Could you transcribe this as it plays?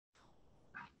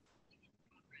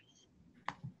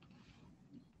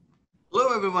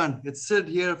Hello, everyone. It's Sid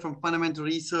here from Fundamental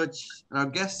Research. And our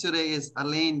guest today is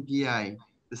Alain Guillay,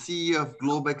 the CEO of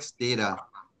Globex Data,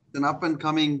 an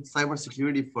up-and-coming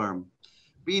cybersecurity firm.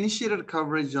 We initiated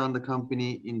coverage on the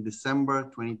company in December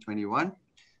 2021.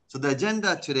 So the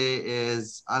agenda today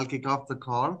is I'll kick off the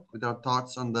call with our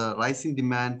thoughts on the rising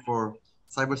demand for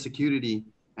cybersecurity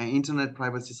and internet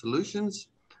privacy solutions.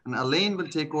 And Alain will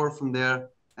take over from there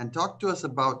and talk to us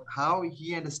about how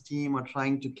he and his team are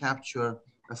trying to capture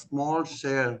a small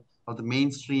share of the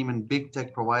mainstream and big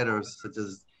tech providers such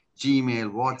as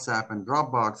Gmail, WhatsApp, and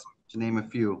Dropbox, to name a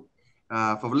few.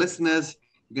 For listeners,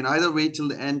 you can either wait till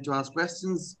the end to ask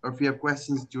questions, or if you have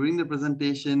questions during the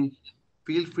presentation,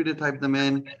 feel free to type them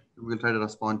in. We'll try to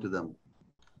respond to them.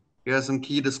 Here are some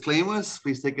key disclaimers.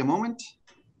 Please take a moment.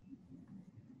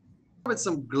 With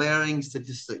some glaring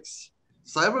statistics.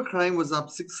 Cybercrime was up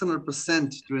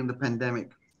 600% during the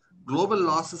pandemic. Global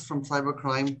losses from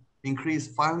cybercrime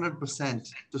increased 500%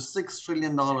 to $6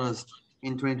 trillion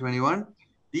in 2021.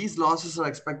 These losses are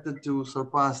expected to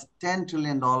surpass $10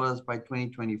 trillion by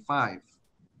 2025.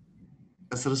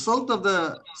 As a result of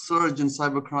the surge in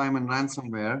cybercrime and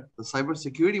ransomware, the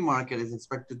cybersecurity market is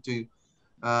expected to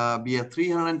be a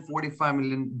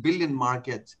 $345 billion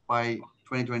market by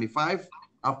 2025,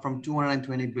 up from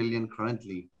 $220 billion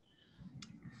currently.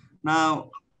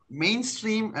 Now,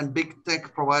 mainstream and big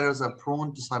tech providers are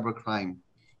prone to cybercrime.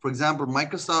 For example,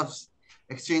 Microsoft's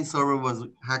Exchange server was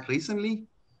hacked recently,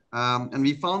 and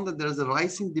we found that there is a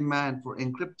rising demand for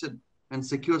encrypted and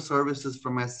secure services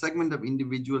from a segment of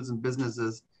individuals and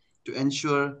businesses to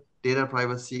ensure data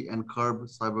privacy and curb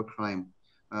cybercrime.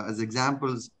 As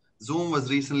examples, Zoom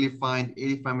was recently fined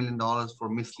 $85 million for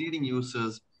misleading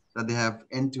users that they have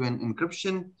end-to-end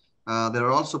encryption. There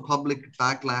are also public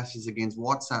backlashes against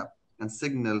WhatsApp and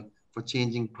Signal for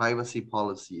changing privacy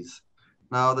policies.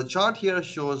 Now, the chart here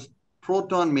shows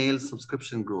Proton Mail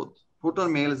subscription growth.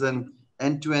 Proton Mail is an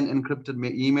end-to-end encrypted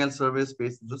email service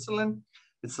based in Switzerland.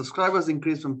 Its subscribers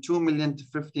increased from 2 million to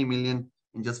 50 million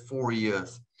in just 4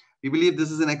 years. We believe this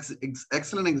is an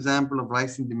excellent example of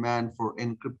rising demand for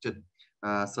encrypted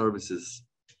services.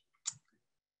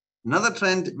 Another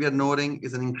trend we are noting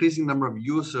is an increasing number of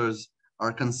users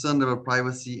are concerned about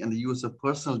privacy and the use of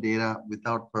personal data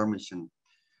without permission.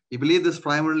 We believe this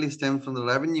primarily stems from the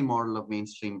revenue model of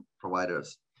mainstream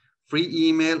providers. Free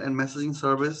email and messaging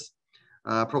service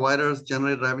providers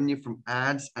generate revenue from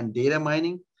ads and data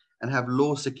mining and have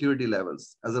low security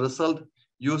levels. As a result,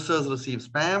 users receive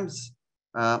spams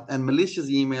and malicious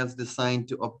emails designed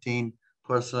to obtain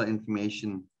personal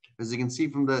information. As you can see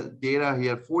from the data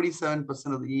here, 47%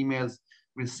 of the emails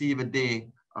we receive a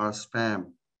day are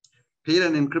spam. Paid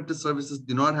and encrypted services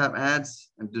do not have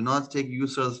ads and do not take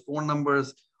users' phone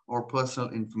numbers or personal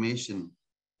information.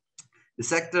 The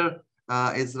sector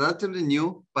is relatively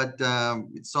new, but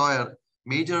it saw a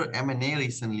major M&A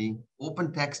recently.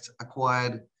 OpenText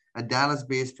acquired a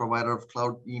Dallas-based provider of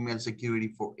cloud email security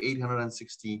for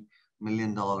 $860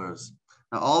 million. Now,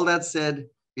 all that said,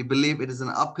 we believe it is an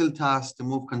uphill task to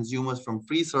move consumers from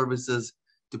free services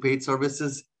to paid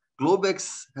services.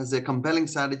 Globex has a compelling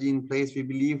strategy in place, we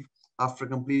believe, after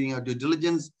completing our due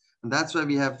diligence. And that's why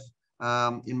we have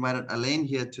invited Alain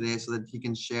here today so that he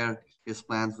can share his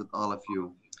plans with all of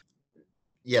you.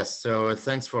 Yes, so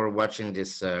thanks for watching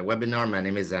this webinar. My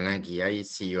name is Alain Guillay,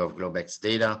 CEO of Globex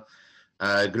Data.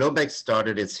 Globex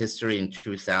started its history in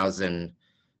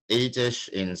 2008-ish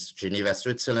in Geneva,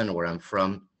 Switzerland, where I'm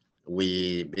from.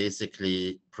 We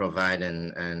basically provide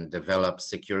and develop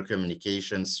secure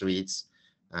communication suites.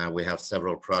 We have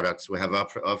several products. We have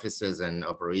offices and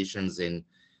operations in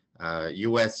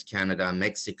US, Canada,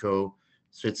 Mexico,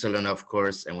 Switzerland, of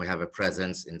course, and we have a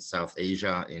presence in South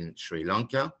Asia, in Sri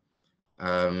Lanka.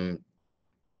 I'm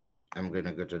going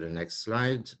to go to the next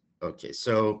slide. Okay,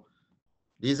 so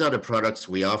these are the products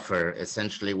we offer.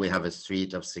 Essentially, we have a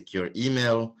suite of secure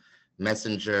email,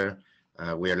 messenger.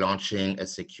 We are launching a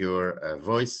secure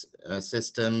voice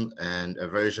system and a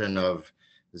version of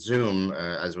Zoom,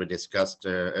 as we discussed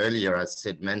earlier, as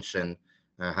Sid mentioned,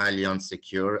 highly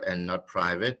unsecure and not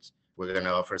private. We're going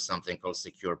to offer something called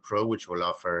Secure Pro, which will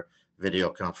offer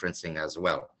video conferencing as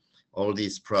well. All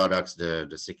these products, the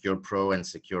Secure Pro and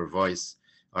Secure Voice,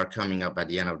 are coming up at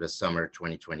the end of the summer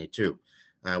 2022.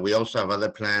 We also have other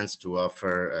plans to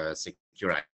offer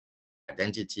secure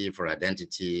identity for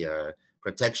identity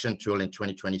protection tool in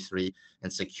 2023,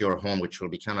 and Secure Home, which will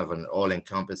be kind of an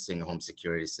all-encompassing home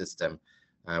security system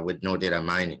with no data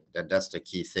mining. That's the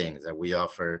key thing, that we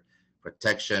offer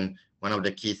protection. One of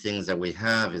the key things that we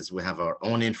have is we have our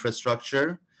own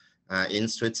infrastructure in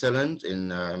Switzerland in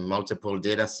multiple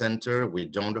data center. We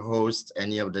don't host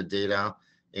any of the data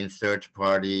in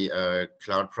third-party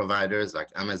cloud providers like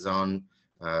Amazon,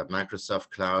 Microsoft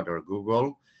Cloud, or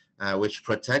Google, which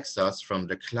protects us from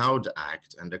the Cloud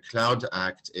Act. And the Cloud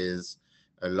Act is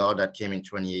a law that came in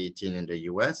 2018 in the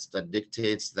US that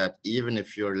dictates that even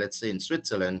if you're, let's say in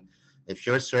Switzerland, if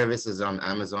your service is on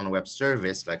Amazon Web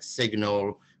Service, like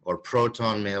Signal or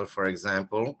Proton Mail, for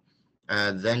example,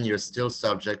 then you're still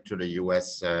subject to the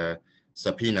US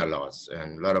subpoena laws.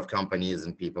 And a lot of companies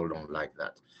and people don't like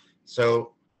that.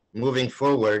 So moving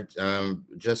forward,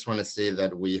 just want to say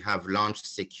that we have launched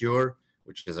Secure,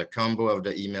 which is a combo of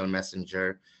the email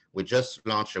messenger. We just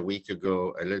launched a week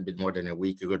ago, a little bit more than a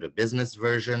week ago, the business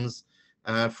versions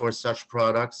for such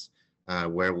products,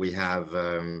 where we have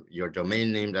your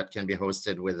domain name that can be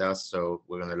hosted with us. So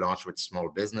we're going to launch with small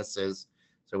businesses.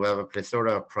 So we have a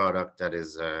plethora of product that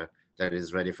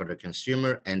is ready for the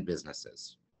consumer and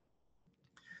businesses.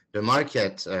 The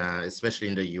market, especially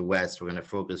in the US, we're going to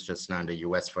focus just now on the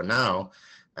US for now.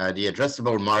 The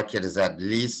addressable market is at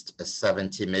least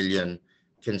 70 million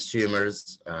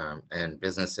consumers and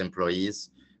business employees.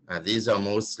 These are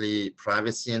mostly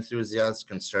privacy enthusiasts,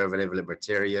 conservative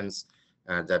libertarians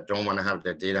that don't want to have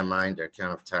their data mined. They're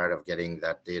kind of tired of getting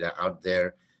that data out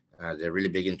there. They're really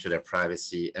big into their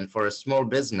privacy. And for a small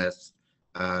business,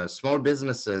 small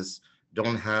businesses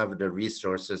don't have the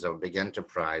resources of big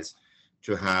enterprise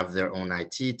to have their own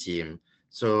IT team.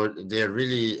 So they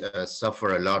really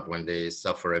suffer a lot when they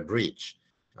suffer a breach.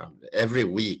 Every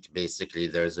week, basically,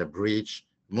 there's a breach,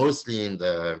 mostly in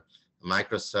the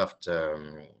Microsoft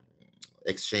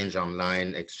Exchange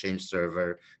Online, Exchange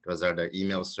server. Those are the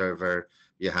email server.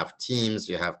 You have Teams,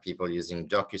 you have people using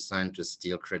DocuSign to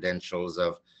steal credentials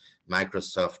of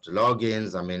Microsoft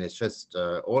logins. I mean, it's just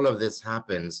all of this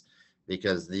happens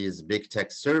because these big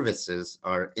tech services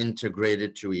are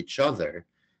integrated to each other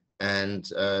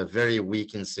and very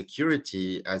weak in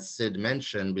security, as Sid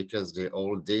mentioned, because they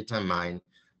all data mine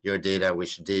your data,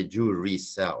 which they do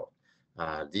resell.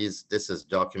 This is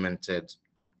documented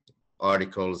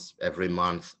articles every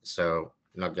month, so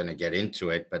I'm not going to get into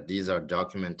it, but these are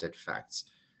documented facts.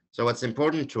 So what's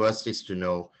important to us is to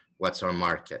know what's our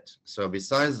market. So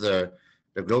besides the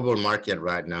global market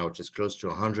right now, which is close to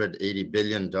 $180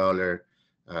 billion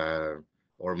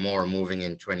or more moving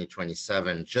in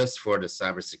 2027, just for the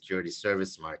cybersecurity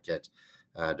service market,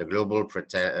 the global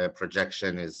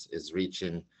projection is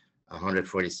reaching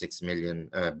 146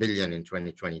 billion in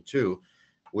 2022.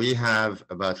 We have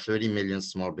about 30 million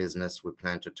small business we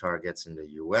plan to target in the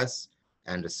US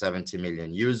and the 70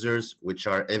 million users, which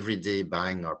are every day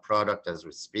buying our product as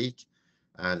we speak.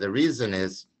 The reason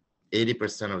is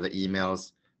 80% of the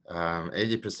emails,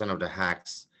 80% of the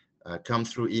hacks come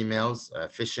through emails,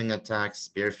 phishing attacks,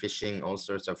 spear phishing, all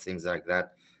sorts of things like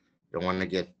that. Don't want to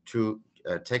get too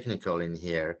technical in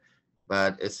here,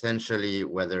 but essentially,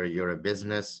 whether you're a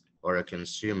business or a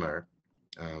consumer,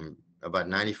 about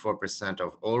 94%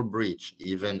 of all breach,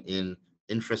 even in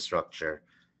infrastructure,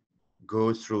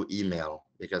 go through email,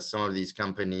 because some of these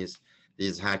companies,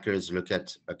 these hackers look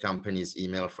at a company's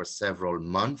email for several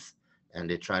months and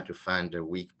they try to find a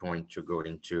weak point to go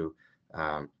into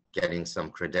getting some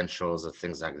credentials or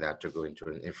things like that to go into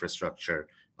an infrastructure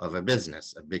of a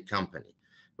business, a big company.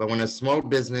 But when a small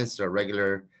business or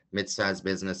regular mid-sized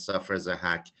business suffers a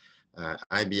hack,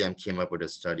 IBM came up with a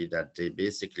study that they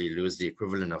basically lose the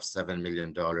equivalent of $7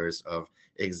 million of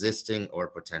existing or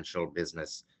potential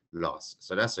business loss.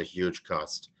 So that's a huge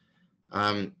cost.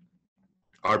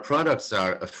 Our products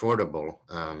are affordable.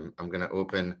 I'm going to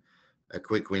open a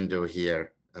quick window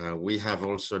here. We have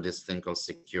also this thing called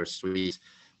Secure Suite,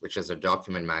 which is a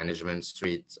document management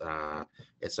suite.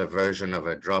 It's a version of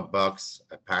a Dropbox,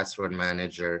 a password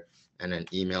manager, and an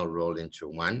email rolled into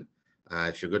one.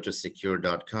 If you go to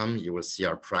secure.com, you will see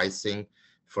our pricing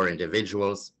for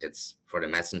individuals. It's for the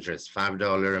messenger, it's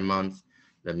 $5 a month.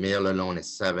 The mail alone is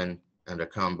 $7, and the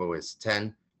combo is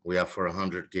 $10. We offer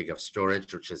 100 gig of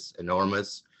storage, which is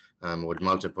enormous, with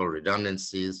multiple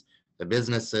redundancies. The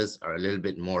businesses are a little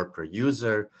bit more per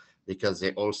user because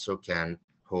they also can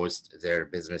host their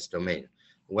business domain.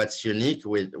 What's unique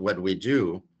with what we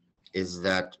do is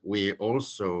that we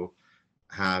also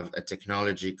have a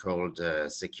technology called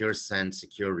Secure Send,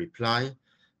 Secure Reply,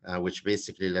 which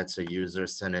basically lets a user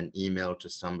send an email to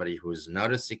somebody who's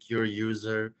not a secure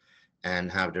user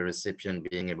and have the recipient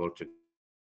being able to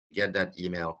get that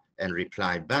email and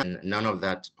reply back. And none of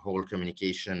that whole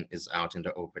communication is out in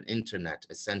the open internet.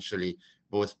 Essentially,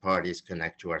 both parties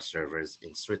connect to our servers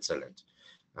in Switzerland.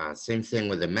 Same thing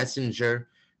with the messenger.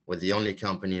 We're the only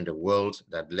company in the world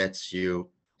that lets you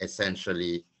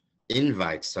essentially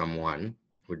invite someone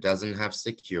who doesn't have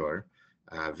secure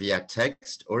via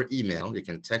text or email. You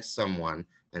can text someone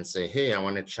and say, hey, I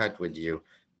want to chat with you.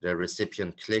 The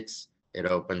recipient clicks, it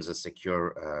opens a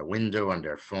secure window on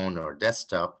their phone or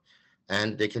desktop,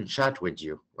 and they can chat with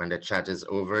you. When the chat is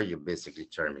over, you basically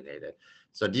terminate it.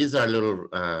 So these are little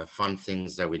fun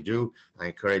things that we do. I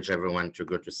encourage everyone to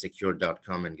go to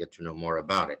secure.com and get to know more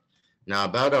about it. Now,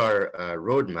 about our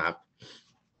roadmap,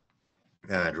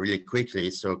 really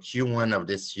quickly. So Q1 of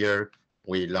this year,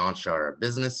 we launched our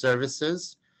business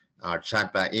services, our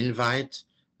chat by invite.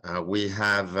 We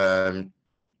have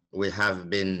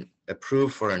been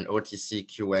approved for an OTC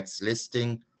QX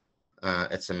listing.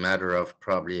 It's a matter of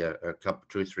probably a couple,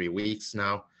 2-3 weeks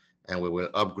now, and we will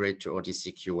upgrade to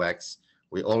OTC QX.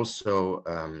 We also,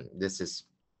 this is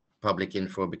public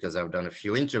info because I've done a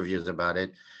few interviews about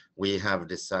it. We have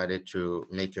decided to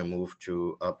make a move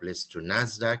to uplist to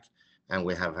NASDAQ, and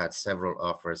we have had several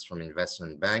offers from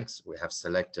investment banks. We have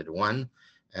selected one,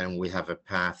 and we have a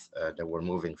path that we're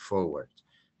moving forward.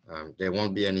 There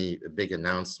won't be any big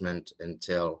announcement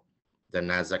until the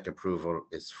NASDAQ approval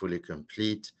is fully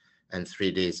complete, and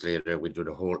 3 days later, we do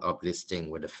the whole uplisting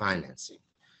with the financing.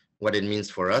 What it means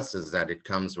for us is that it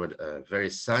comes with a very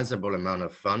sizable amount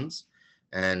of funds.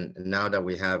 And now that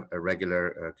we have a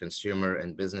regular consumer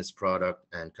and business product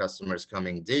and customers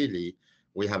coming daily,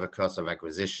 we have a cost of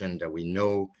acquisition that we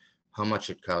know how much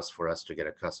it costs for us to get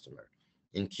a customer.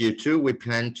 In Q2, we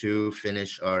plan to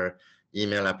finish our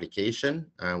email application,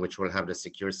 which will have the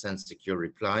secure send, secure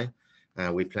reply.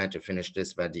 We plan to finish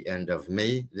this by the end of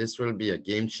May. This will be a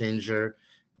game changer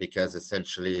because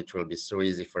essentially it will be so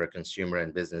easy for a consumer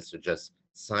and business to just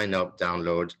sign up,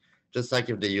 download, just like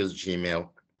if they use Gmail,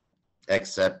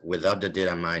 except without the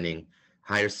data mining,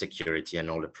 higher security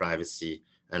and all the privacy,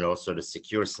 and also the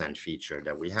secure send feature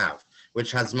that we have,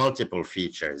 which has multiple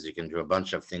features. You can do a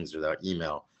bunch of things without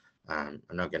email. I'm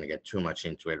not going to get too much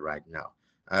into it right now.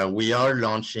 We are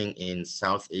launching in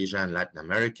South Asia and Latin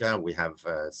America. We have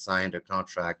signed a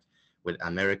contract with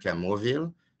América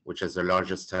Móvil, which is the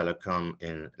largest telecom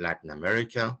in Latin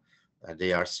America.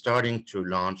 They are starting to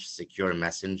launch secure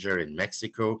messenger in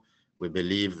Mexico. We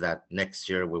believe that next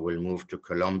year we will move to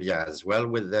Colombia as well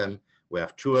with them. We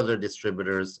have 2 other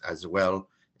distributors as well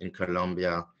in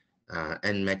Colombia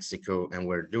and Mexico, and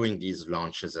we're doing these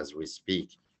launches as we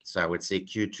speak. So I would say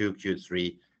Q2,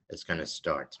 Q3 is going to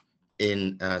start.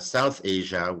 In South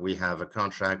Asia, we have a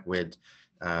contract with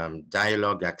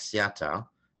Dialog Axiata.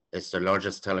 It's the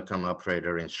largest telecom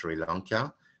operator in Sri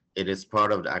Lanka. It is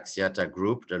part of the Axiata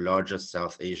Group, the largest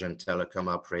South Asian telecom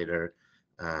operator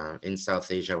in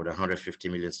South Asia with 150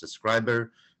 million subscribers.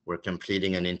 We're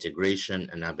completing an integration,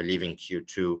 and I believe in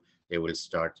Q2, they will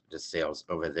start the sales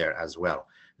over there as well.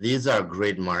 These are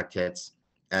great markets,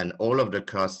 and all of the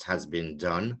cost has been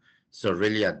done. So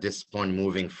really at this point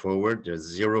moving forward, there's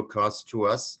zero cost to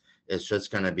us. It's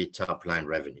just going to be top line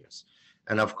revenues.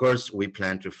 And of course, we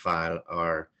plan to file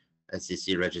our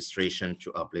SEC registration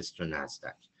to uplist to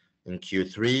NASDAQ. In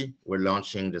Q3, we're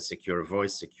launching the Secure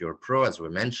Voice, Secure Pro, as we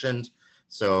mentioned.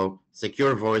 So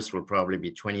Secure Voice will probably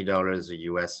be $20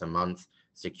 US a month.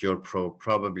 Secure Pro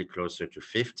probably closer to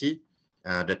 $50.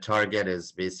 The target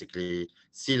is basically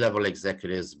C-level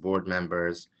executives, board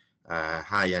members,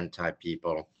 high-end type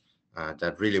people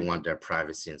that really want their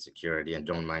privacy and security and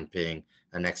don't mind paying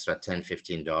an extra $10,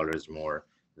 $15 more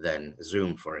than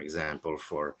Zoom, for example,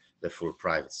 for the full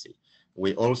privacy.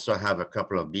 We also have a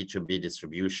couple of B2B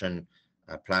distribution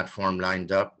platform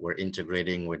lined up. We're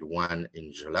integrating with one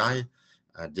in July.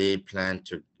 They plan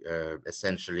to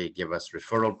essentially give us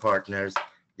referral partners.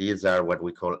 These are what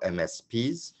we call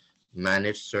MSPs,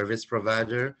 managed service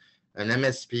provider. An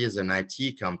MSP is an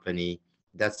IT company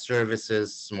that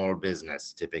services small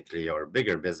business typically, or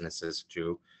bigger businesses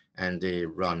too, and they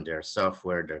run their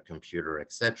software, their computer,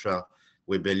 etc.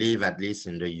 We believe, at least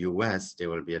in the US, there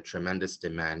will be a tremendous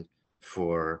demand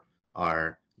for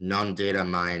our non-data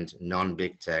mined,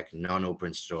 non-big tech,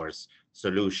 non-open source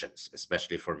solutions,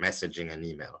 especially for messaging and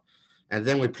email. And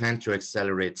then we plan to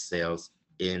accelerate sales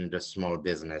in the small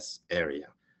business area.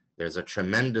 There's a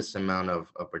tremendous amount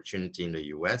of opportunity in the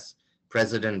US.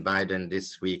 President Biden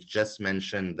this week just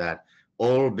mentioned that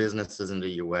all businesses in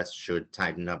the US should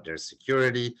tighten up their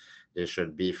security. They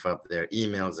should beef up their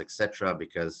emails, etc.,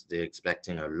 because they're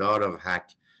expecting a lot of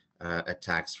hack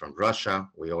attacks from Russia.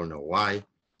 We all know why.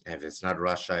 If it's not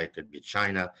Russia, it could be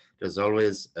China. There's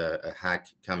always a hack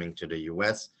coming to the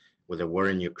US. With the war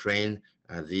in Ukraine,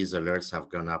 these alerts have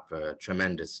gone up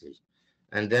tremendously.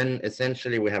 And then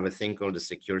essentially we have a thing called the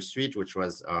Secure Suite, which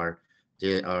was our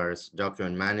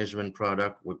document management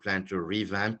product. We plan to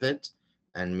revamp it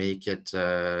and make it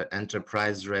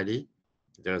enterprise ready.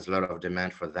 There's a lot of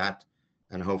demand for that.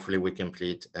 And hopefully we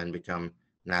complete and become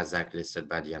NASDAQ listed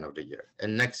by the end of the year.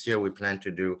 And next year, we plan to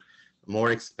do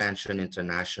more expansion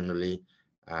internationally,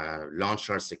 launch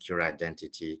our secure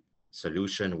identity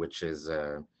solution, which is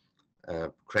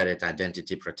credit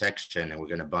identity protection, and we're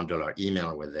going to bundle our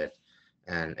email with it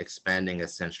and expanding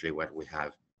essentially what we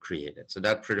have created. So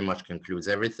that pretty much concludes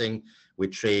everything. We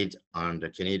trade on the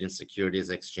Canadian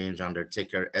Securities Exchange under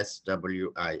ticker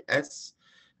SWIS,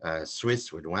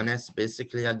 Swiss with one S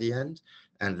basically at the end,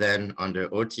 and then under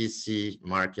OTC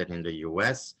market in the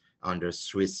US under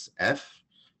Swiss F,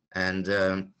 and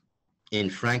in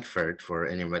Frankfurt, for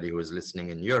anybody who is listening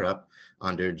in Europe,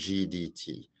 under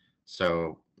GDT.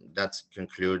 So that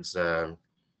concludes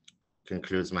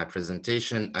my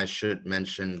presentation. I should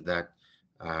mention that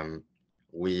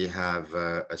we have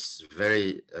a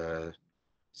very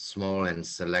small and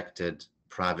selected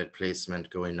private placement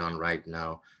going on right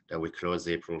now that we close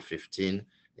April 15.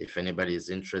 If anybody is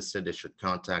interested, they should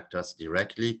contact us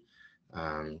directly.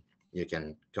 You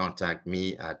can contact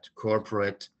me at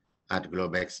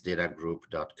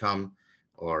corporate@globexdatagroup.com,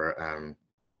 or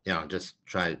just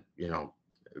try,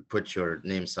 put your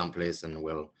name someplace and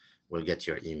we'll get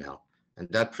your email. And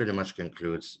that pretty much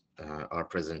concludes our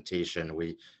presentation.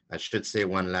 I should say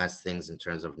one last thing in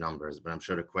terms of numbers, but I'm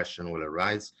sure the question will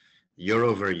arise. Year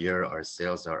over year, our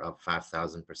sales are up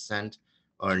 5,000%.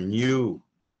 Our new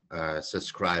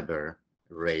subscriber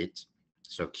rate,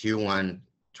 so Q1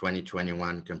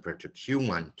 2021 compared to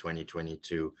Q1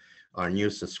 2022, our new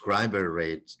subscriber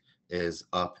rate is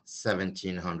up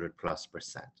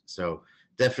 1,700+%. So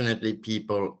definitely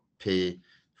people pay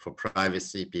for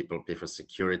privacy, people pay for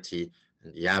security,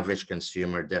 and the average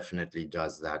consumer definitely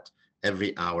does that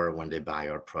every hour when they buy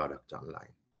our product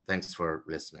online. Thanks for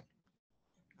listening.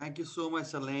 Thank you so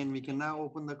much, Alain. We can now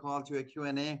open the call to a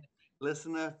Q&A.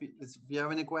 Listener, if you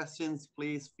have any questions,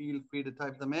 please feel free to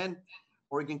type them in,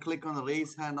 or you can click on the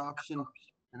raise hand option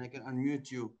and I can unmute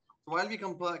you. So while we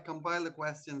compile the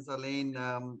questions, Alain,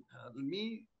 let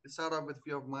me start off with a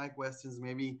few of my questions,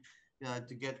 maybe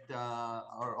to get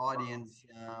our audience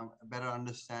a better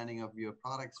understanding of your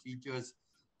products, features.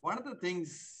 One of the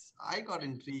things I got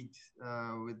intrigued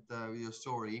with your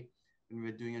story when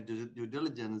we were doing a due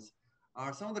diligence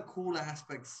are some of the cool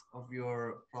aspects of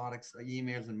your products,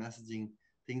 emails and messaging.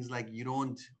 Things like you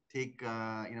don't take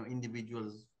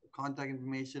individuals' contact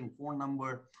information, phone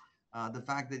number, the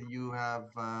fact that you have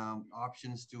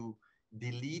options to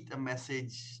delete a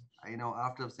message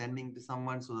after sending to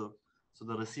someone, so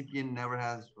the recipient never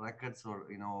has records or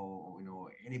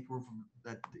any proof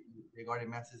that they got a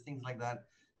message, things like that.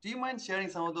 Do you mind sharing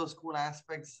some of those cool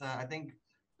aspects? I think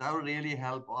that will really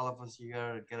help all of us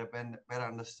here get a better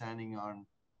understanding on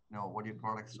what your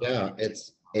products are. Yeah,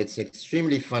 it's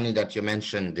extremely funny that you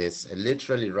mentioned this.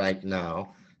 Literally right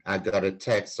now, I got a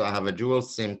text. So I have a dual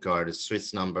SIM card, a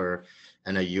Swiss number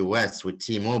and a US with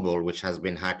T-Mobile, which has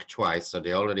been hacked twice. So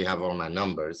they already have all my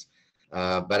numbers.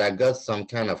 But I got some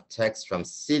kind of text from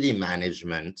city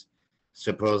management,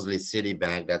 supposedly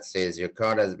Citibank, that says your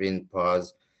card has been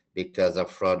paused because of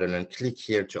fraudulent. Click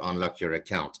here to unlock your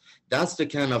account. That's the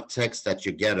kind of text that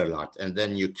you get a lot. And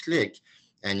then you click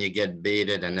and you get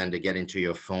baited, and then they get into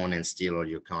your phone and steal all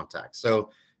your contacts. So,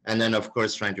 and then of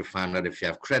course, trying to find out if you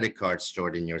have credit cards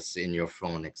stored in your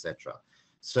phone, etc.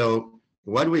 So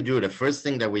what we do, the first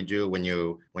thing that we do when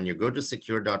you go to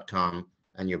secure.com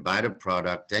and you buy the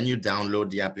product, then you download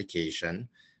the application.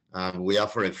 We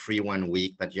offer a free 1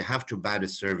 week, but you have to buy the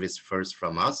service first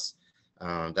from us.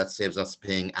 That saves us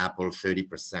paying Apple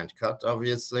 30% cut,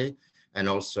 obviously. And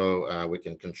also we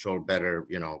can control better,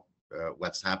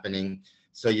 what's happening.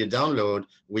 So you download,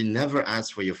 we never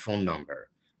ask for your phone number.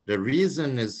 The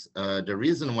reason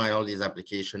why all these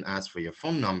applications ask for your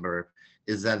phone number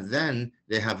is that then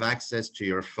they have access to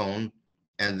your phone,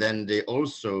 and then they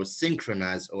also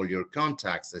synchronize all your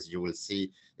contacts, as you will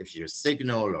see if you use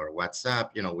Signal or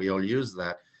WhatsApp. We all use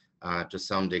that to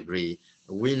some degree.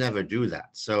 We never do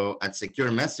that. So at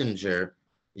Secure Messenger,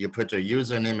 you put a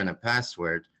username and a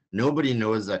password. Nobody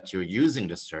knows that you're using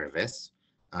the service.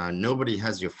 Nobody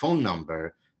has your phone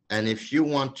number. And if you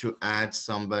want to add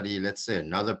somebody, let's say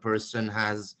another person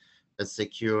has a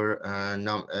secure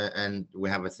number, and we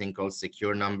have a thing called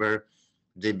secure number,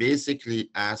 they basically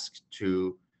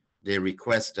they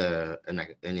request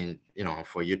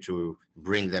for you to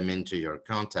bring them into your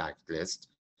contact list.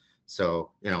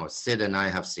 So, Sid and I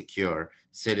have secure.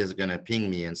 Sid is going to ping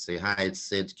me and say, hi, it's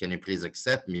Sid. Can you please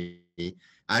accept me?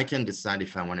 I can decide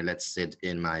if I want to let Sid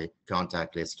in my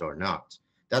contact list or not.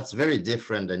 That's very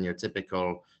different than your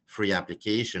typical free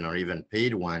application or even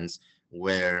paid ones,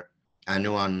 where I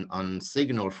know on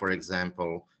Signal, for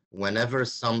example, whenever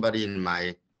somebody in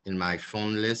my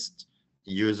phone list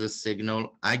user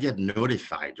signal, I get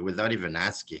notified without even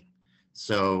asking.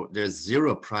 So there's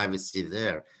zero privacy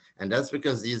there. And that's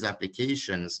because these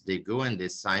applications, they go and they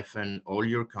siphon all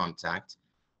your contact,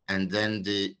 and then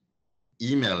they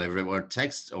email everyone,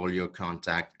 text all your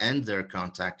contact and their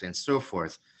contact and so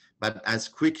forth. But as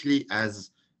quickly as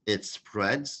it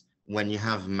spreads, when you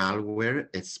have malware,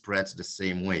 it spreads the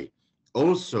same way.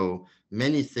 Also,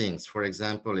 many things, for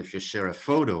example, if you share a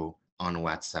photo on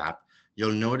WhatsApp,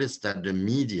 you'll notice that the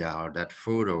media or that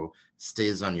photo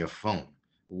stays on your phone.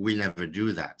 We never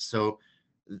do that. So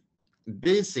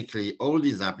basically, all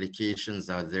these applications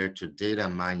are there to data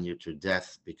mine you to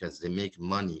death because they make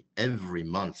money every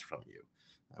month from you.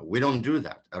 We don't do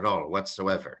that at all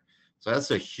whatsoever. So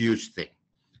that's a huge thing.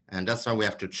 And that's why we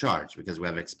have to charge, because we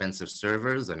have expensive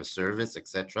servers and a service,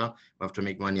 etc. We have to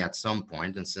make money at some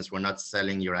point. And since we're not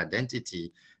selling your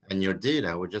identity and your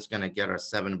data, we're just going to get our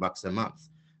 $7 a month.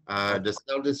 The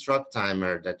self-destruct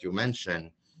timer that you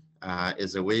mentioned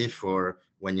is a way for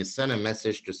when you send a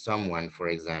message to someone, for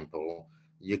example,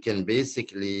 you can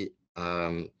basically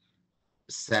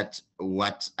set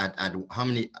what at how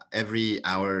many every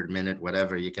hour, minute,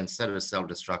 whatever, you can set a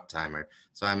self-destruct timer.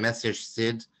 So I message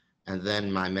Sid, and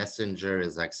then my messenger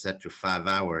is like set to 5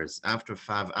 hours. After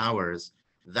 5 hours,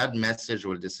 that message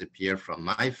will disappear from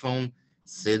my phone,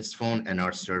 Sid's phone, and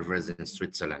our servers in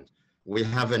Switzerland. We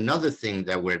have another thing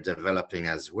that we're developing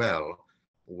as well,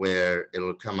 where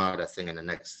it'll come out, I think, in the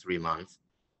next 3 months,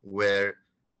 where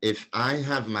if I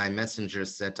have my messenger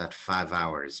set at 5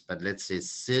 hours, but let's say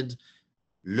Sid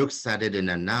looks at it in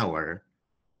an hour,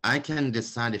 I can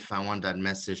decide if I want that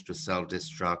message to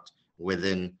self-destruct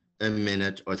within a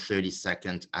minute or 30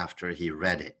 seconds after he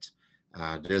read it.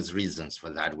 There's reasons for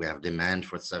that. We have demand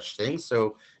for such things.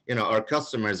 So, you know, our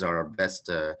customers are our best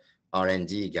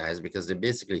R&D guys, because they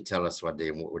basically tell us what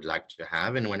they would like to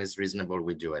have, and when it's reasonable,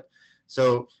 we do it.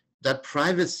 So that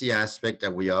privacy aspect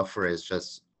that we offer is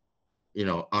just, you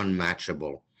know,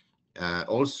 unmatchable.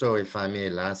 Also, if I may,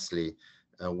 lastly,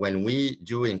 when we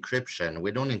do encryption,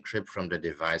 we don't encrypt from the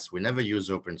device. We never use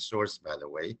open source, by the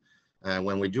way.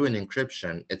 When we do an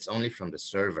encryption, it's only from the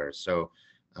server. So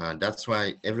that's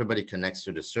why everybody connects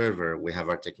to the server. We have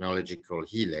our technology called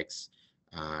Helix.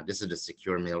 This is the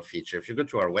secure mail feature. If you go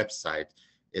to our website,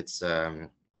 it's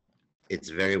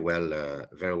very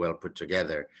well put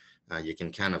together. You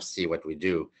can kind of see what we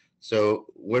do. So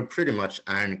we're pretty much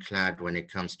ironclad when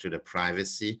it comes to the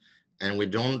privacy, and we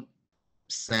don't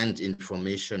send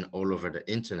information all over the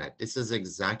internet. This is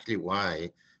exactly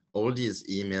why all these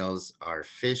emails are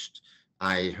phished.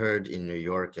 I heard in New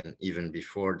York and even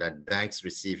before that banks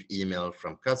receive email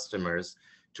from customers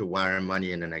to wire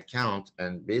money in an account,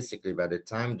 and basically by the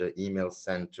time the email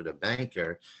sent to the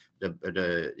banker,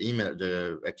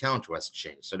 the account was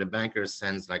changed. So the banker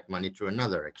sends like money to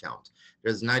another account.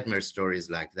 There's nightmare stories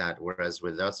like that, whereas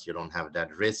with us, you don't have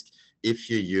that risk if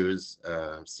you use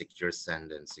secure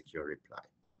send and secure reply.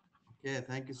 Okay,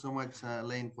 thank you so much,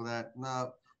 Lane, for that.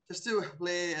 Now, just to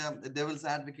play the devil's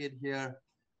advocate here,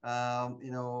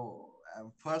 you know,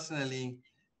 personally,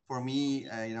 for me,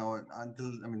 you know,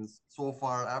 so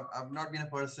far, I've not been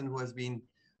a person who has been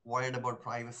worried about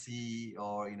privacy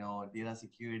or, you know, data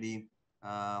security.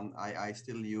 I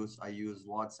use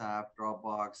WhatsApp,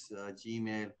 Dropbox,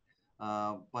 Gmail.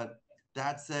 But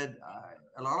that said,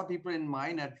 a lot of people in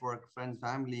my network, friends,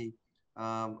 family,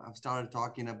 have started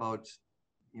talking about,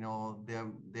 you know,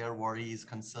 their worries,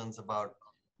 concerns about,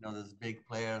 you know, these big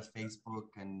players, Facebook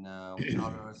and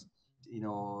others, you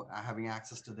know, having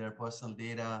access to their personal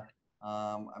data.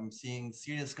 I'm seeing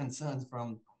serious concerns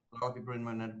from a lot of people in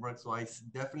my network. So I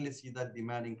definitely see that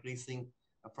demand increasing.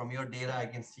 From your data, I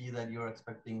can see that you're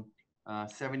expecting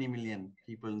 70 million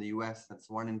people in the US. That's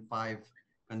 1 in 5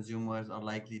 consumers are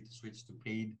likely to switch to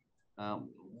paid.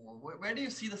 Where do you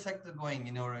see the sector going,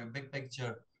 you know, a big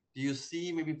picture? Do you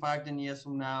see maybe 5-10 years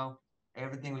from now,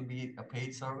 everything will be a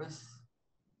paid service?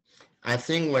 I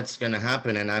think what's going to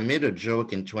happen, and I made a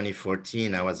joke in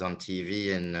 2014, I was on TV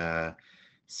in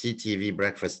CTV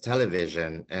Breakfast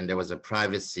Television, and there was a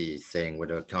privacy thing with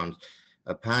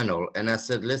a panel. And I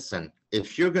said, listen,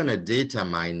 if you're going to data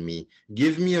mine me,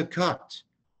 give me a cut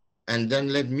and then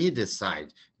let me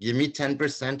decide. Give me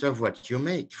 10% of what you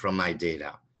make from my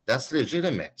data. That's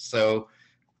legitimate. So,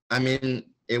 I mean,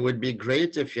 it would be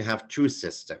great if you have two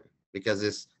systems,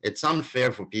 because it's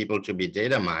unfair for people to be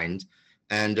data mined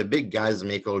and the big guys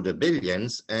make all the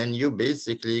billions and you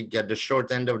basically get the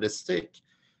short end of the stick.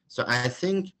 So I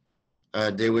think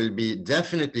there will be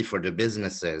definitely for the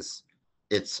businesses,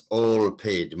 it's all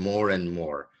paid more and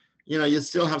more. You know, you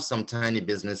still have some tiny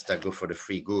business that go for the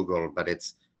free Google, but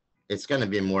it's it's going to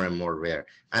be more and more rare.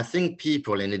 I think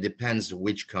people, and it depends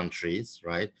which countries,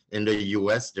 right? In the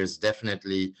US, there's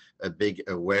definitely a big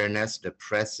awareness. The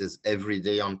press is every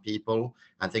day on people.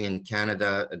 I think in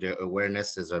Canada, the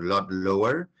awareness is a lot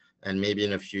lower, and maybe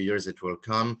in a few years it will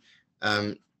come.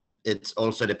 It's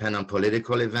also depend on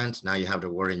political events. Now you have the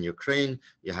war in Ukraine,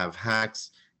 you have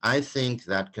hacks. I think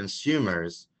that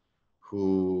consumers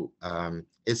who,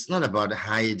 it's not about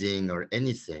hiding or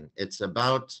anything. It's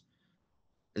about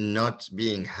not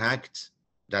being hacked.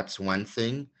 That's one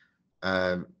thing.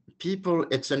 Um, People,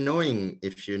 it's annoying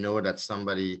if you know that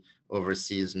somebody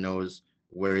overseas knows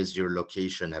where is your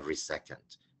location every second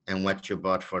and what you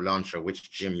bought for lunch or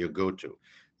which gym you go to.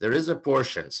 There is a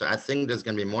portion. So I think there's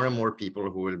going to be more and more people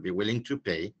who will be willing to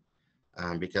pay,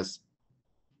 because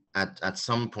at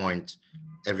some point,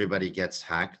 everybody gets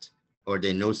hacked or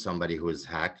they know somebody who is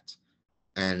hacked,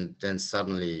 and then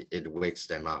suddenly it wakes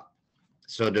them up.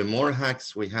 So the more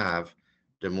hacks we have,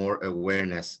 the more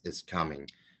awareness is coming.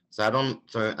 So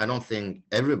I don't think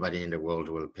everybody in the world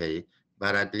will pay,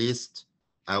 but at least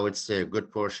I would say a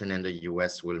good portion in the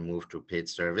US will move to paid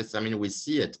service. I mean, we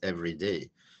see it every day.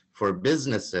 For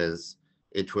businesses,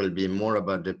 it will be more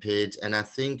about the paid, and I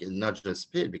think not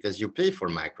just paid because you pay for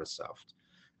Microsoft.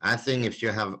 I think if you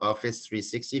have Office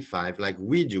 365 like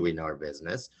we do in our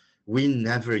business, we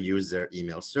never use their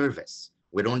email service.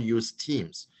 We don't use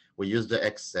Teams. We use the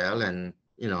Excel and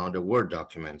the Word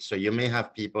document. So you may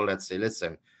have people that say,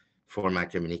 listen, for my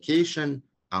communication,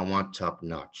 I want top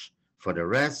notch. For the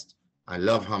rest, I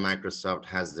love how Microsoft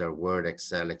has their Word,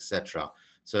 Excel, etc.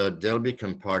 So they'll be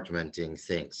compartmenting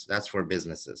things. That's for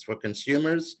businesses. For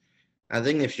consumers, I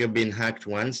think if you've been hacked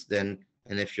once, then,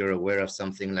 and if you're aware of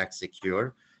something like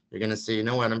Secure, you're going to say, you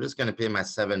know what, I'm just going to pay my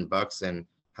 $7 and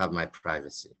have my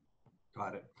privacy.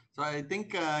 Got it. So I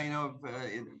think,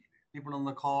 people on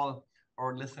the call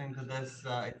or listening to this,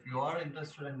 if you are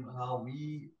interested in how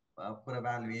we put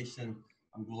evaluation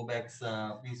on Globex,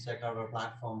 please check out our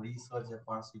platform,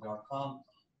 research@frc.com.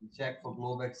 Check for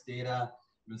Globex data.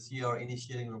 You'll see our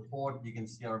initiating report. You can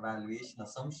see our valuation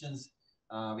assumptions.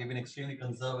 We've been extremely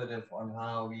conservative on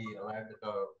how we arrived at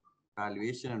our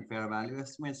valuation and fair value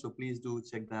estimate. So please do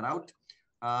check that out.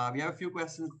 We have a few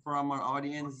questions from our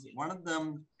audience. One of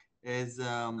them is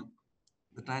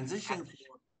the transition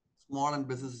for small and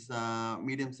business,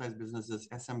 medium-sized businesses,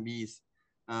 SMBs,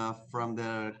 from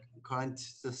their current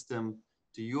system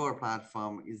to your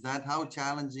platform. Is that how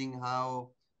challenging?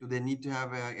 How do they need to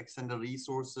have extended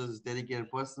resources,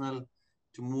 dedicated personnel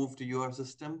to move to your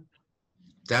system?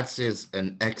 That is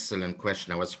an excellent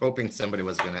question. I was hoping somebody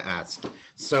was going to ask.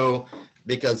 So,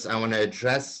 because I want to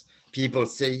address, people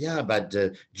say, yeah, but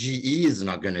GE is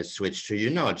not going to switch to you.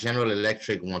 No, General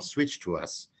Electric won't switch to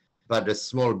us. But a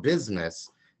small business,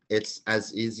 it's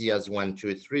as easy as 1,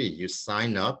 2, 3. You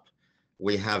sign up.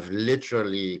 We have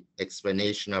literally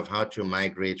explanation of how to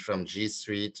migrate from G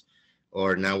Suite,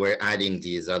 or now we're adding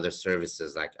these other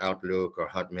services like Outlook or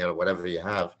Hotmail, whatever you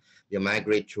have. You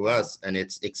migrate to us, and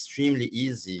it's extremely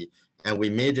easy. And we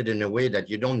made it in a way that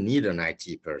you don't need an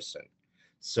IT person.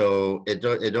 So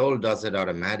it all does it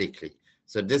automatically.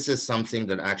 So this is something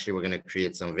that actually we're going to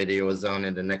create some videos on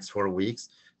in the next 4 weeks.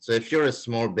 So if you're a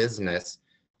small business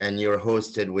and you're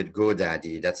hosted with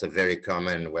GoDaddy, that's a very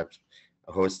common web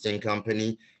hosting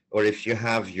company, or if you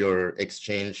have your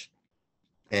Exchange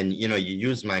and you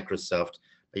use Microsoft,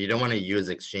 but you don't want to use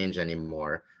Exchange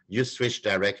anymore, you switch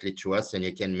directly to us and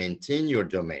you can maintain your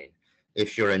domain.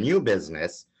 If you're a new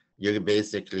business, you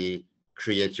basically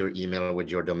create your email with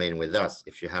your domain with us.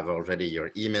 If you have already your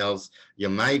emails, you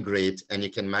migrate, and you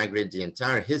can migrate the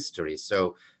entire history.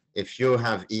 So if you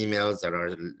have emails that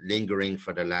are lingering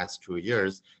for the last 2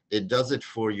 years, it does it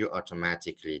for you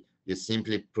automatically. You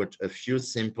simply put a few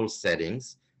simple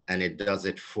settings and it does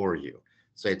it for you.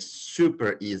 So it's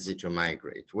super easy to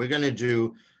migrate. We're going to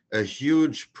do a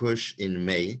huge push in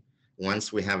May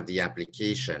once we have the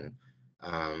application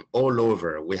all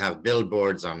over. We have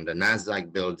billboards on the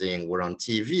NASDAQ building. We're on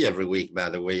TV every week, by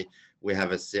the way. We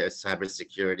have a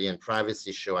cybersecurity and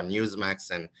privacy show on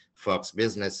Newsmax and Fox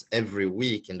Business every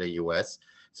week in the US.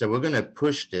 So we're going to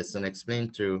push this and explain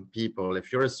to people,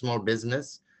 if you're a small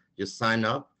business, you sign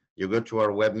up, you go to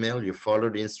our webmail, you follow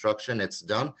the instruction, it's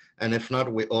done. And if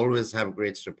not, we always have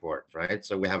great support, right?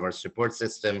 So we have our support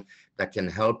system that can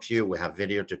help you. We have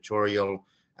video tutorial.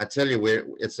 I tell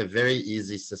you, it's a very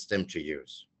easy system to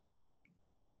use.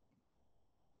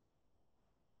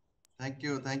 Thank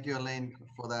you, Elaine,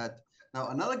 for that. Now,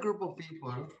 another group of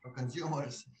people or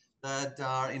consumers that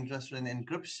are interested in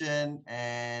encryption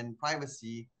and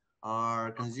privacy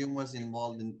are consumers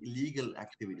involved in illegal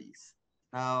activities.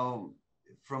 Now,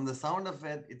 from the sound of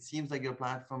it, it seems like your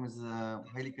platform is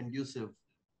highly conducive,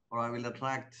 or I will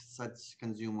attract such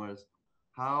consumers.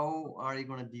 How are you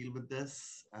going to deal with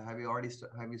this? Have you already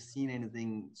have you seen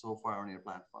anything so far on your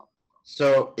platform?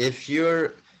 So if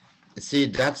you're, see,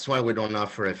 that's why we don't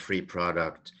offer a free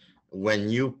product. When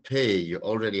you pay, you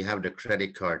already have the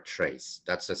credit card trace.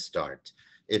 That's a start.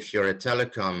 If you're a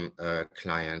telecom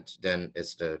client, then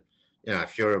it's the, you know,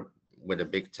 if you're with a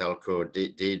big telco,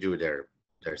 they do their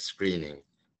screening.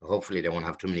 Hopefully they won't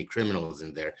have too many criminals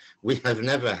in there. We have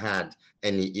never had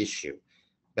any issue.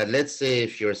 But let's say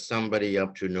if you're somebody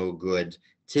up to no good,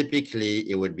 typically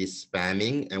it would be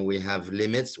spamming, and we have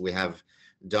limits. We have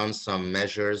done some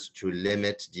measures to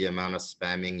limit the amount of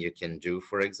spamming you can do,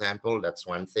 for example. That's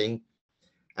one thing.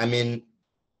 I mean,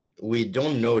 we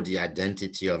don't know the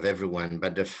identity of everyone,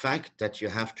 but the fact that you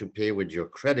have to pay with your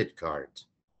credit card,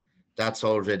 that's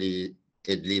already,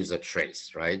 it leaves a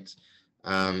trace, right?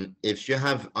 If you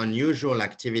have unusual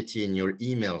activity in your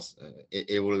emails,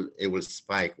 it will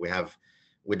spike.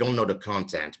 We don't know the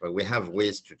content, but we have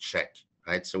ways to check,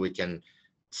 right? So we can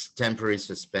temporarily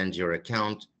suspend your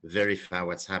account, verify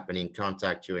what's happening,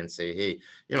 contact you and say, hey,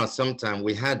 you know, sometime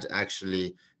we had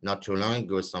actually not too long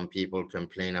ago, some people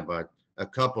complain about a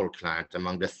couple clients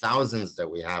among the thousands that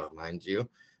we have, mind you,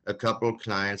 a couple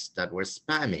clients that were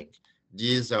spamming.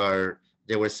 They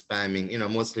were spamming, you know,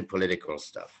 mostly political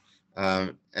stuff.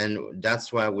 And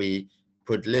that's why we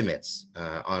put limits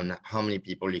on how many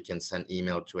people you can send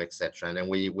email to, etc. And then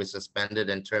we suspended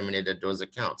and terminated those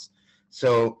accounts.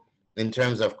 So in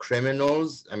terms of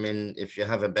criminals, I mean, if you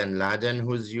have a bin Laden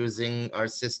who's using our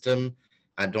system,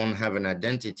 I don't have an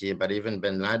identity, but even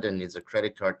bin Laden needs a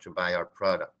credit card to buy our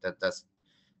product. That's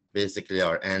basically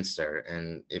our answer.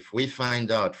 And if we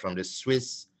find out from the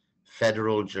Swiss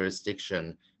federal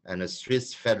jurisdiction and a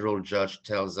Swiss federal judge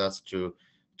tells us to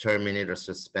terminate or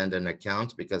suspend an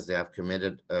account because they have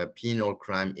committed a penal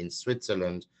crime in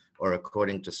Switzerland or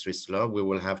according to Swiss law, we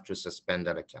will have to suspend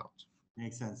that account.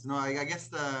 Makes sense. No, I guess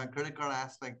the credit card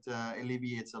aspect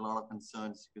alleviates a lot of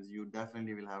concerns because you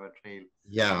definitely will have a trail.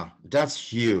 Yeah, that's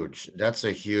huge. That's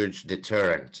a huge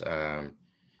deterrent.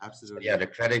 Absolutely. Yeah, the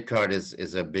credit card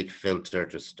is a big filter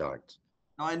to start.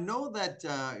 Now, I know that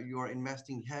you are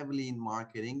investing heavily in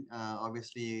marketing.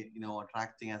 Obviously, you know,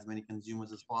 attracting as many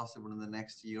consumers as possible in the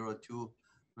next year or two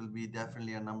will be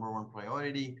definitely a number one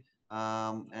priority.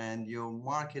 And your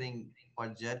marketing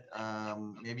budget,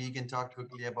 maybe you can talk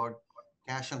quickly about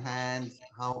cash on hand,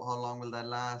 how long will that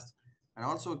last? And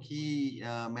also a key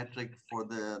metric for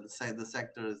the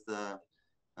sector is the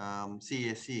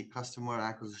CAC, customer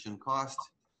acquisition cost.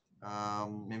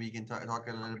 Maybe you can talk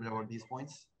a little bit about these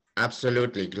points.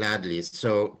 Absolutely, gladly.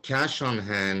 So cash on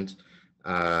hand,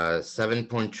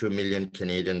 7.2 million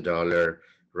Canadian dollar,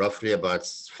 roughly about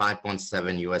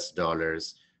 5.7 US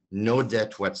dollars, no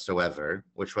debt whatsoever,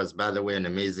 which was, by the way, an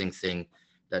amazing thing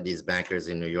that these bankers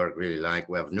in New York really like.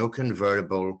 We have no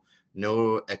convertible,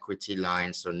 no equity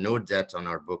line, so no debt on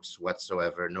our books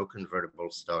whatsoever, no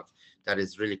convertible stock. That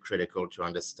is really critical to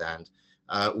understand.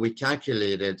 We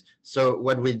calculated, so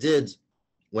what we did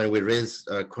when we raised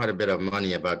quite a bit of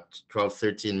money, about 12,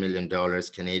 $13 million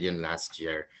Canadian last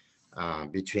year,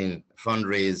 between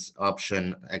fundraise,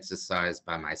 option exercise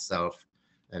by myself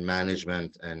and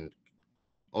management and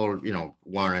all, you know,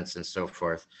 warrants and so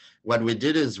forth. What we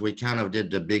did is we kind of did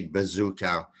the big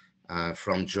bazooka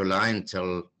from July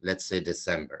until, let's say,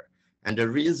 December. And the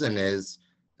reason is,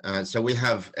 so we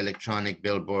have electronic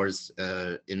billboards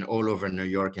in all over New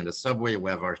York in the subway.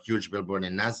 We have our huge billboard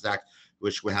in NASDAQ,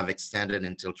 which we have extended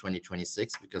until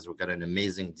 2026 because we got an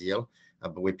amazing deal,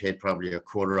 but we paid probably a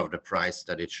quarter of the price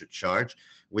that it should charge.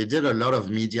 We did a lot of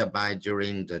media buy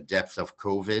during the depth of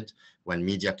COVID when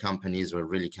media companies were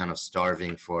really kind of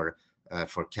starving for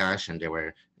cash, and they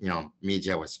were, you know,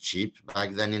 media was cheap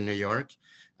back then in New York.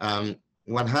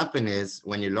 What happened is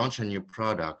when you launch a new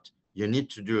product, you need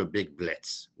to do a big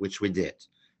blitz, which we did.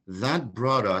 That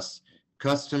brought us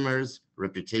customers,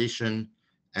 reputation,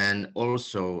 and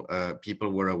also people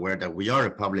were aware that we are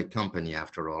a public company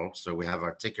after all. So we have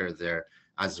our ticker there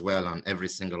as well on every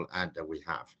single ad that we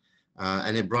have.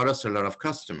 And it brought us a lot of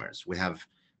customers. We have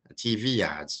TV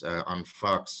ads on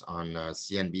Fox, on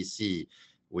CNBC.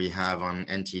 We have on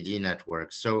NTD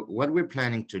network. So what we're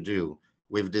planning to do,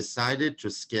 we've decided to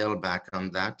scale back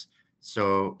on that.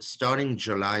 So starting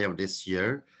July of this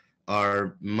year,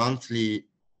 our monthly,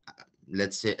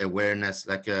 let's say, awareness,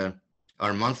 like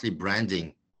our monthly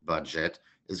branding budget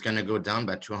is going to go down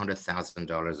by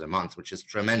 $200,000 a month, which is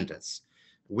tremendous.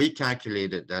 We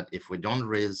calculated that if we don't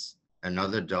raise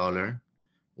another dollar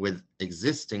with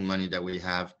existing money that we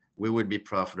have, we would be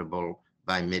profitable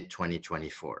by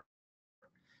mid-2024.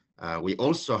 We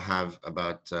also have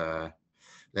about,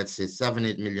 let's say,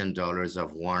 $7-8 million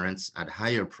of warrants at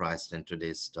higher price than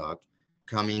today's stock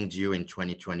coming due in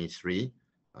 2023.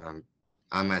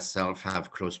 I myself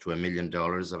have close to $1 million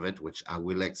of it, which I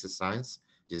will exercise.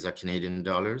 These are Canadian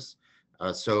dollars.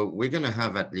 So we're going to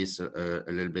have at least a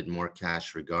little bit more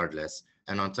cash regardless.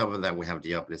 And on top of that, we have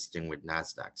the uplisting with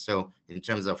NASDAQ. So in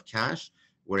terms of cash,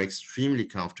 we're extremely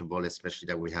comfortable, especially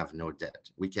that we have no debt.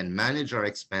 We can manage our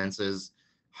expenses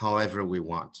however we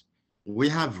want. We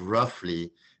have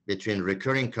roughly, between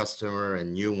recurring customer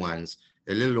and new ones,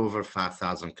 a little over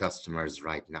 5,000 customers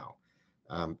right now.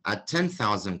 At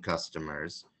 10,000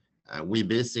 customers, we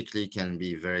basically can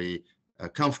be very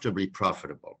comfortably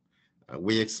profitable.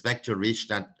 We expect to reach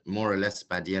that more or less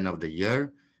by the end of the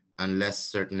year, unless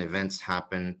certain events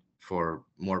happen for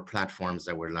more platforms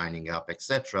that we're lining up,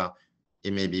 etc.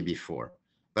 It may be before.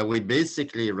 But we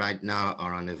basically right now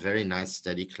are on a very nice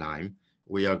steady climb.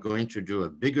 We are going to do a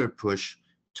bigger push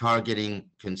targeting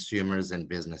consumers and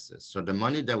businesses. So the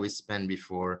money that we spent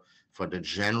before for the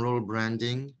general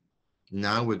branding,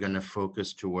 now we're going to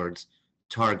focus towards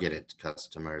targeted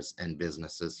customers and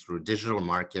businesses through digital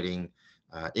marketing,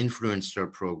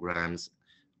 influencer programs,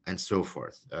 and so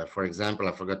forth. For example,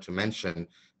 I forgot to mention,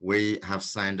 we have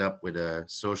signed up with a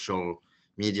social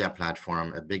media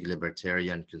platform, a big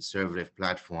libertarian conservative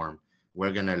platform.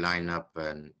 We're going to line up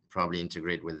and probably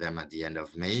integrate with them at the end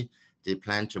of May. They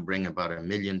plan to bring about 1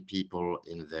 million people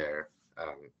in their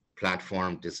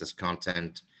platform. This is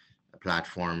content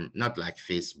platform, not like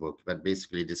Facebook, but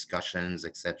basically discussions,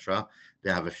 etc.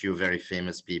 They have a few very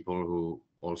famous people who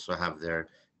also have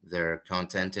their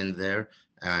content in there,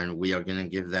 and we are going to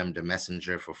give them the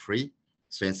Messenger for free.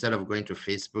 So instead of going to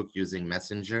Facebook using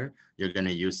Messenger, you're going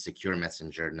to use Secure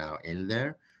Messenger now in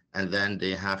there, and then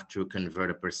they have to convert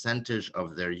a percentage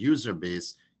of their user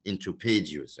base into paid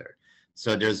user.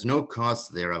 So there's no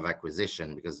cost there of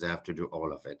acquisition because they have to do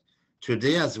all of it.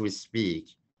 Today, as we speak,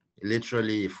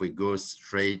 literally, if we go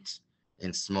straight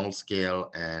in small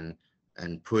scale and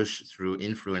push through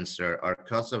influencer, our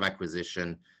cost of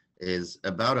acquisition is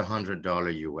about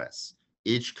 $100 US.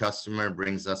 Each customer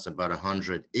brings us about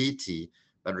 180,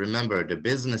 but remember, the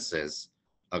businesses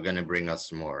are going to bring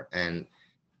us more. And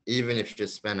even if you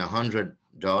spend $100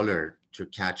 to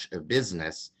catch a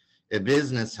business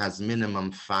has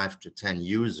minimum 5 to 10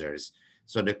 users.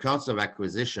 So the cost of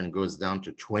acquisition goes down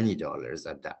to $20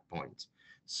 at that point.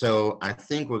 So I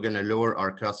think we're going to lower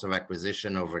our cost of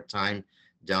acquisition over time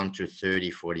down to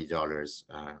 $30, $40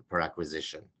 per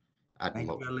acquisition. Thank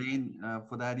you, Alain,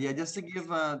 for that. Yeah, just to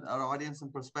give our audience some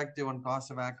perspective on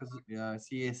cost of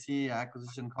CAC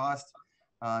acquisition cost.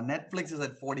 Netflix is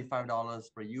at $45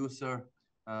 per user.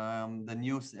 The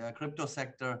new crypto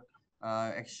sector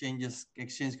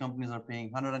exchange companies are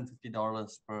paying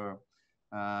 $150 per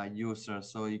user.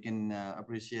 So you can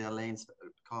appreciate Alain's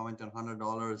comment on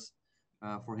 $100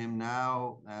 for him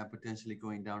now, potentially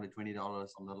going down to $20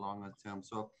 on the longer term.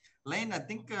 So Alain, I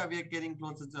think we are getting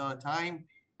closer to our time.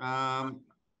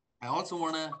 I also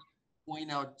want to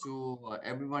point out to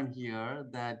everyone here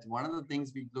that one of the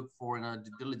things we look for in our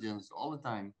due diligence all the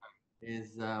time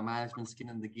is management skin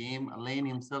in the game. Alain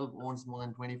himself owns more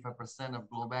than 25% of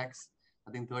Globex,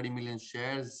 I think 30 million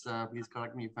shares. Please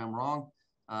correct me if I'm wrong.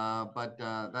 But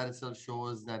that itself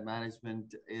shows that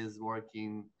management is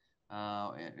working,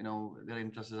 their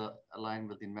interests are aligned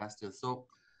with investors. So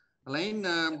Alain,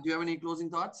 do you have any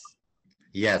closing thoughts?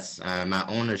 Yes, my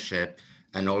ownership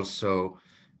and also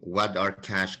what our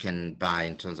cash can buy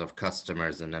in terms of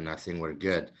customers, and then I think we're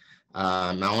good.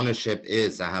 My ownership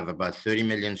is, I have about 30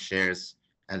 million shares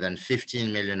and then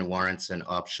 15 million warrants and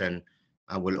option.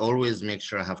 I will always make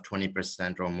sure I have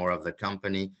 20% or more of the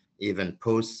company, even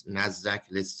post NASDAQ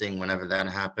listing, whenever that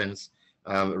happens.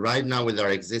 Right now with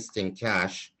our existing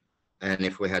cash, and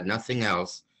if we had nothing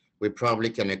else, we probably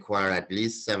can acquire at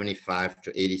least 75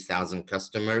 to 80,000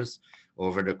 customers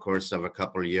over the course of a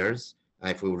couple of years.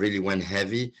 If we really went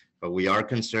heavy, but we are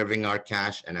conserving our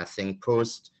cash. And I think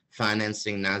post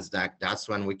financing NASDAQ, that's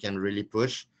when we can really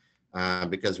push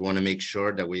because we want to make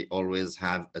sure that we always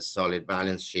have a solid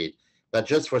balance sheet. But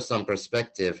just for some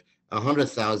perspective,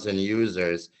 100,000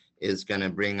 users is going to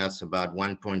bring us about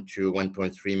 $1.2,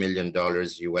 $1.3 million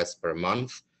US per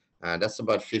month. That's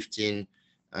about $15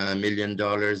 million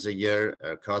a year.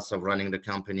 Cost of running the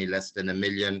company less than $1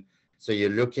 million. So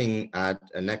you're looking at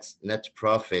a net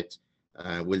profit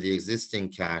with the existing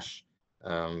cash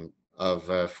of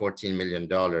 $14 million.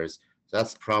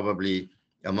 That's probably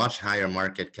a much higher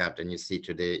market cap than you see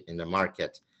today in the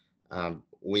market.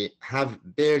 We have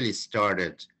barely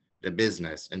started the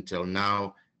business until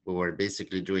now. We were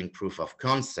basically doing proof of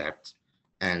concept,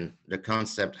 and the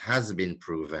concept has been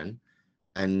proven.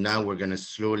 And now we're going to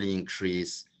slowly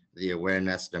increase the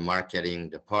awareness, the marketing,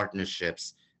 the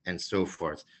partnerships, and so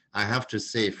forth. I have to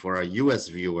say, for our US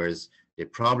viewers, they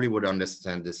probably would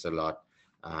understand this a lot.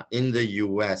 In the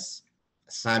US,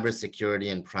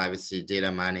 cybersecurity and privacy, data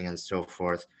mining, and so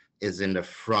forth is in the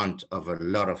front of a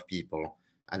lot of people.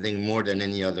 I think more than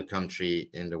any other country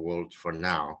in the world for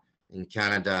now. In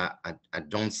Canada, I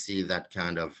don't see that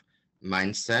kind of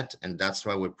mindset, and that's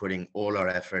why we're putting all our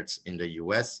efforts in the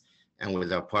US. And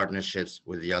with our partnerships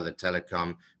with the other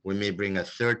telecom, we may bring a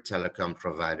third telecom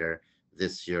provider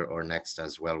this year or next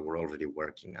as well. We're already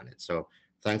working on it. So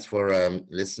thanks for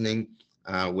listening.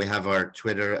 We have our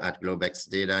Twitter at Globex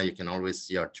Data. You can always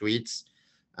see our tweets.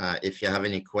 If you have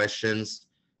any questions,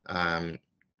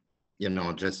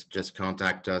 just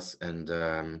contact us, and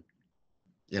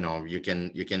you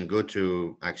can go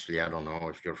to, actually, I don't know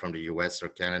if you're from the US or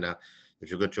Canada. If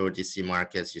you go to OTC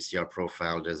markets, you see our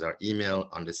profile. There's our email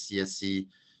on the CSE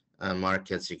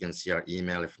markets. You can see our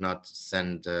email. If not,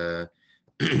 send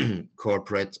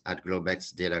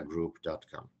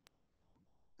corporate@globexdatagroup.com.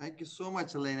 Thank you so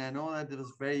much, Elaine. I know that it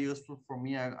was very useful for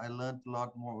me. I learned a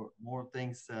lot more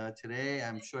things today.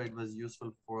 I'm sure it was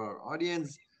useful for our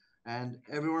audience and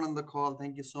everyone on the call.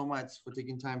 Thank you so much for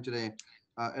taking time today.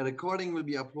 A recording will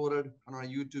be uploaded on our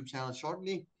YouTube channel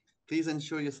shortly. Please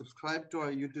ensure you subscribe to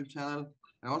our YouTube channel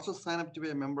and also sign up to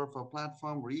be a member of our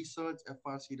platform,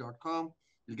 researchfrc.com.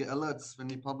 You'll get alerts when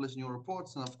we publish new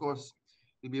reports. And of course,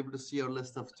 you'll be able to see our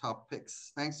list of top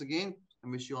picks. Thanks again,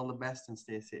 and wish you all the best and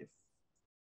stay safe.